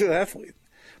good athlete,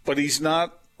 but he's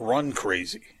not run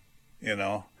crazy.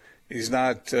 He's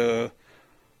not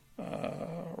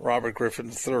Robert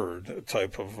Griffin III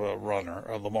type of runner,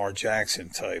 a Lamar Jackson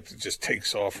type that just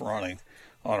takes off running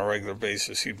on a regular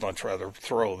basis. He'd much rather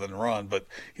throw than run, but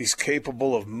he's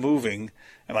capable of moving,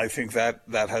 and I think that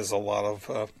has a lot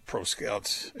of pro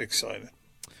scouts excited.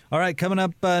 All right, coming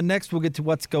up next, we'll get to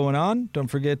what's going on. Don't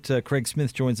forget, Craig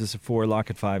Smith joins us at 4, Lock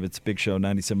at 5. It's Big Show,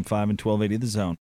 97.5 and 1280 The Zone.